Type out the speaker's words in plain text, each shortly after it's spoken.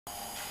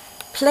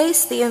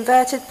Place the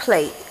inverted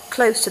plate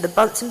close to the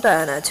Bunsen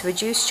burner to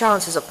reduce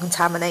chances of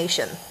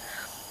contamination.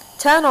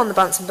 Turn on the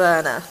Bunsen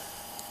burner.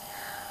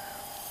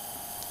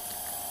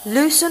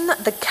 Loosen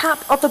the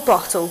cap of the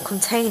bottle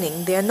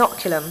containing the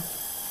inoculum.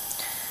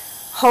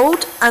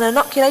 Hold an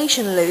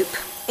inoculation loop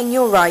in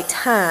your right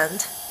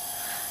hand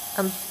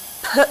and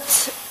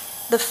put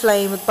the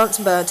flame of the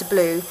Bunsen burner to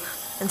blue,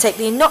 and take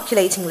the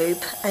inoculating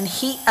loop and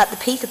heat at the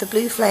peak of the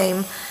blue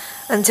flame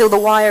until the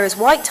wire is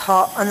white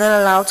hot, and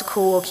then allow to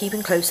cool or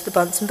keeping close to the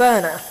Bunsen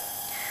burner.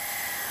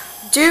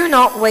 Do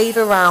not wave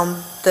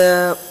around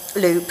the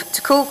loop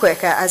to cool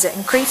quicker, as it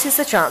increases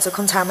the chance of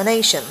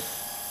contamination.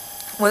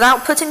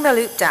 Without putting the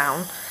loop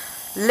down,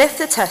 lift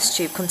the test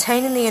tube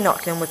containing the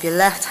inoculum with your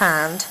left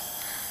hand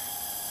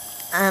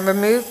and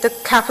remove the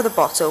cap of the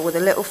bottle with a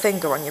little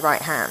finger on your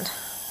right hand.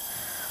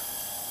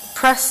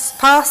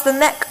 Pass the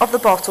neck of the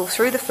bottle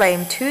through the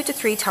flame 2 to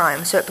 3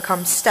 times so it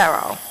becomes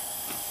sterile.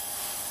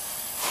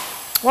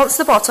 Once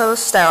the bottle is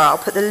sterile,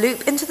 put the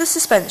loop into the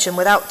suspension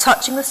without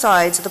touching the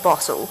sides of the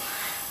bottle.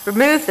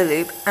 Remove the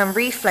loop and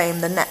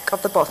reflame the neck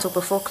of the bottle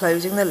before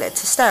closing the lid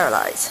to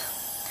sterilize.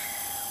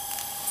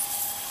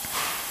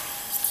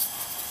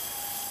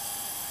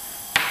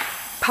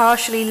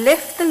 Partially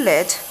lift the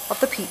lid of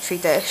the petri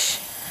dish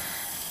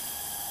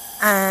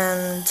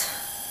and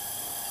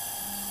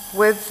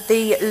with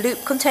the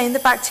loop containing the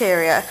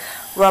bacteria,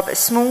 rub a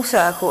small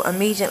circle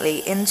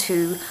immediately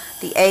into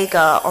the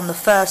agar on the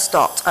first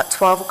dot at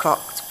 12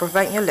 o'clock to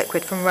prevent your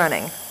liquid from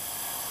running.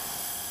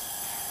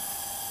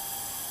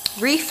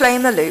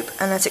 Reflame the loop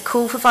and let it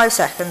cool for 5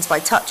 seconds by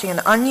touching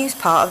an unused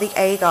part of the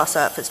agar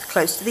surface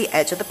close to the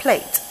edge of the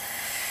plate.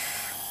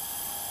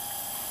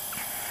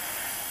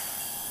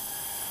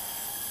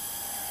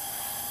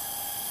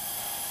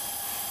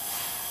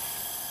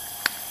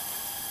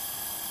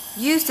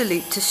 Use the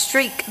loop to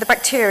streak the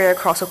bacteria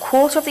across a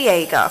quarter of the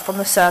agar from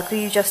the circle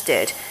you just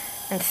did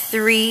in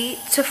 3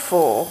 to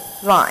 4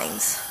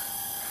 lines.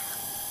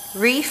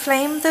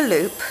 Reflame the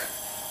loop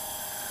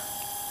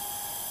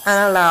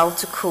and allow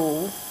to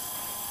cool.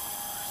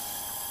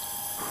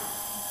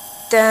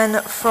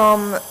 Then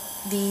from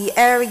the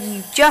area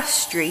you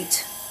just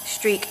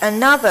streak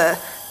another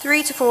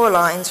 3 to 4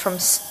 lines from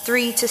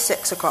 3 to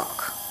 6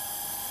 o'clock.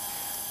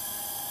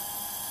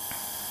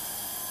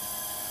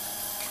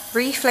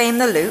 Reflame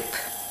the loop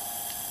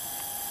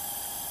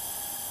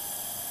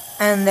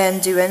and then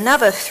do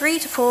another 3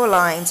 to 4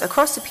 lines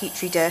across the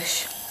petri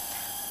dish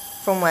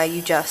from where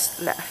you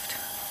just left.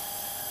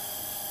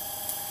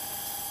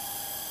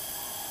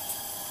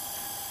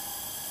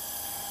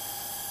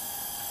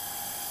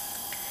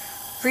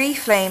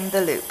 Reflame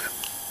the loop.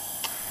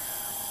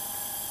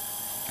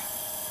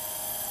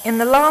 In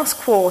the last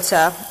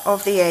quarter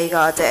of the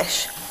agar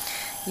dish,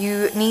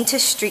 you need to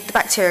streak the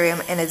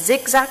bacterium in a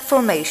zigzag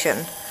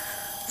formation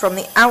from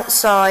the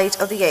outside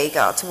of the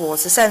agar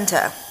towards the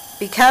centre.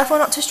 Be careful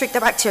not to streak the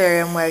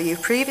bacterium where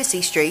you've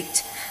previously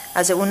streaked,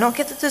 as it will not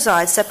get the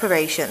desired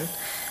separation,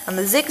 and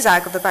the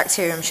zigzag of the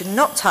bacterium should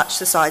not touch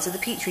the sides of the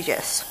petri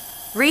dish.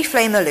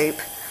 Reflame the loop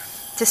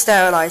to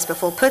sterilise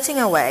before putting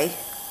away.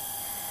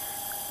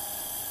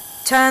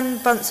 Turn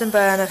Bunsen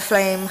burner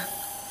flame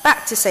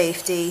back to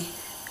safety,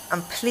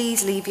 and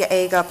please leave your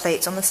agar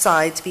plates on the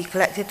side to be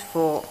collected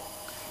for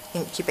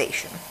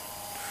incubation.